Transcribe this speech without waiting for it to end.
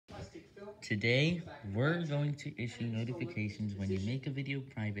Today, we're going to issue notifications when you make a video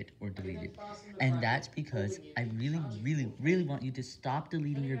private or delete it. And that's because I really want you to stop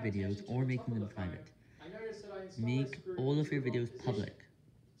deleting your videos or making them private. Make all of your videos public.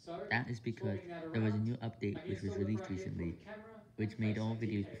 That is because there was a new update which was released recently, which made all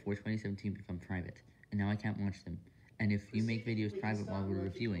videos before 2017 become private, and now I can't watch them. And if you make videos private while we're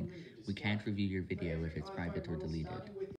reviewing, we can't review your video if it's private or deleted.